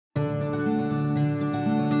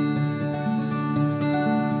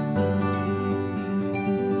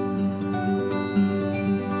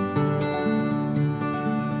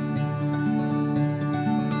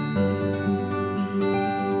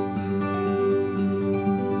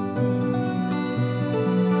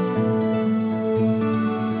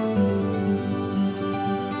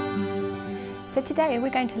today we're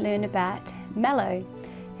going to learn about mallow.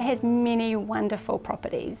 It has many wonderful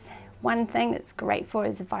properties. One thing it's great for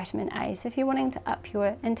is vitamin A. So if you're wanting to up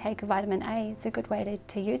your intake of vitamin A, it's a good way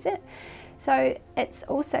to use it. So it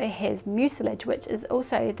also has mucilage, which is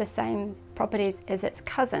also the same properties as its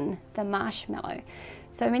cousin, the marshmallow.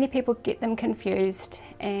 So many people get them confused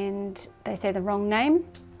and they say the wrong name,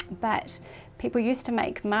 but people used to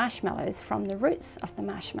make marshmallows from the roots of the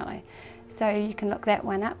marshmallow. So you can look that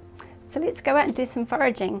one up. So let's go out and do some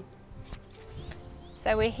foraging.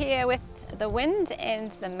 So we're here with the wind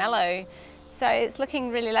and the mallow. So it's looking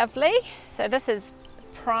really lovely. So this is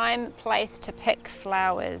prime place to pick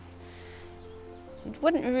flowers. You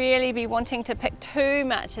wouldn't really be wanting to pick too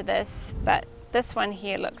much of this, but this one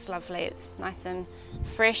here looks lovely. It's nice and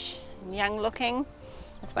fresh and young looking.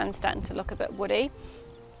 This one's starting to look a bit woody.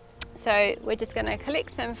 So we're just going to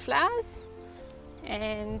collect some flowers,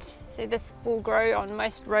 and so this will grow on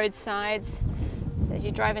most roadsides. So as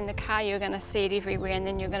you drive in the car, you're going to see it everywhere, and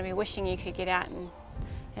then you're going to be wishing you could get out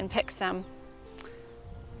and pick some.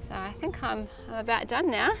 So I think I'm about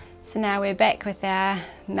done now. So now we're back with our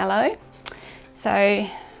mallow. So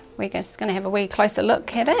we're just going to have a wee closer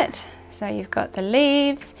look at it. So you've got the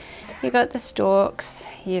leaves, you've got the stalks,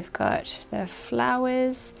 you've got the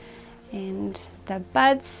flowers and the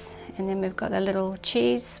buds, and then we've got the little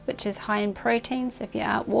cheese, which is high in protein. So if you're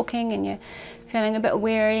out walking and you're feeling a bit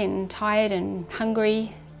weary and tired and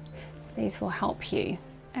hungry, these will help you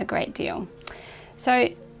a great deal. So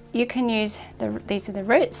you can use these are the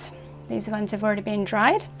roots. These ones have already been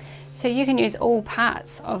dried. So you can use all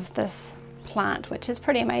parts of this plant, which is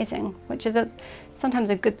pretty amazing, which is sometimes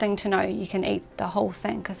a good thing to know. You can eat the whole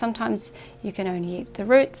thing, because sometimes you can only eat the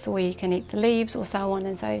roots, or you can eat the leaves, or so on,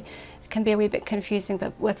 and so it can be a wee bit confusing,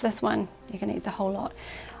 but with this one you can eat the whole lot.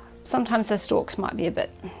 Sometimes the stalks might be a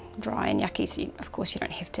bit dry and yucky, so of course you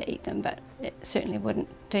don't have to eat them, but it certainly wouldn't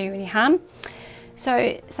do you any harm.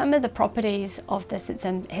 So some of the properties of this, it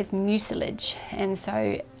has mucilage, and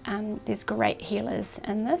so there's great healers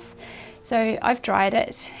in this. So I've dried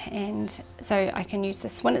it, and so I can use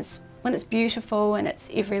this when it's beautiful and it's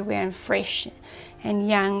everywhere and fresh and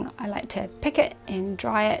young. I like to pick it and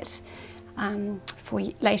dry it for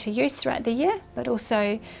later use throughout the year, but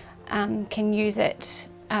also can use it,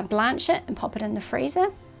 blanch it and pop it in the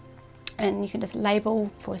freezer, and you can just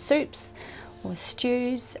label for soups or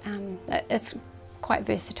stews. It's quite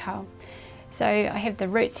versatile. So I have the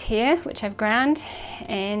roots here, which I've ground,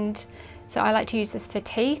 and so I like to use this for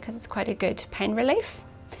tea because it's quite a good pain relief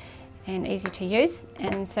and easy to use.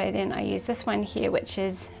 And so then I use this one here, which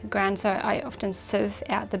is ground, so I often sieve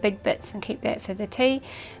out the big bits and keep that for the tea,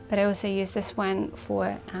 but I also use this one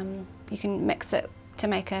for, you can mix it to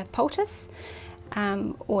make a poultice,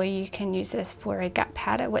 or you can use this for a gut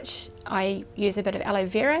powder, which I use a bit of aloe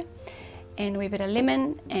vera and a wee bit of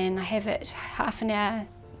lemon, and I have it half an hour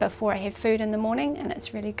before I have food in the morning, and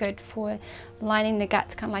it's really good for lining the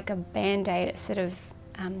guts, kind of like a band-aid. It sort of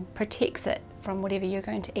protects it from whatever you're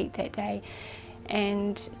going to eat that day,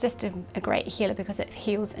 and it's just a great healer because it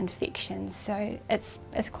heals infections. So it's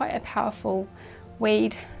quite a powerful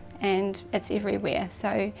weed, and it's everywhere.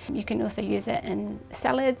 So you can also use it in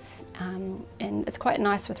salads, and it's quite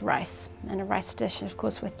nice with rice, and a rice dish, of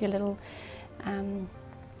course, with your little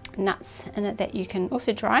nuts in it that you can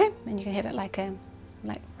also dry, and you can have it like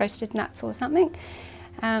roasted nuts or something.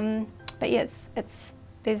 But yeah,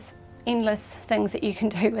 there's endless things that you can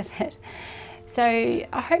do with it. So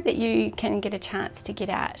I hope that you can get a chance to get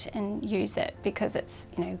out and use it, because it's,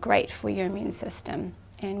 you know, great for your immune system.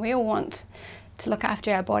 And we all want to look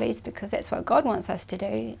after our bodies because that's what God wants us to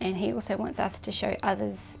do, and He also wants us to show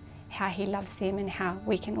others how He loves them and how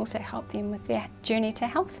we can also help them with their journey to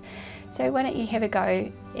health. So why don't you have a go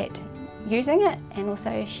at using it and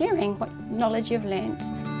also sharing what knowledge you've learnt.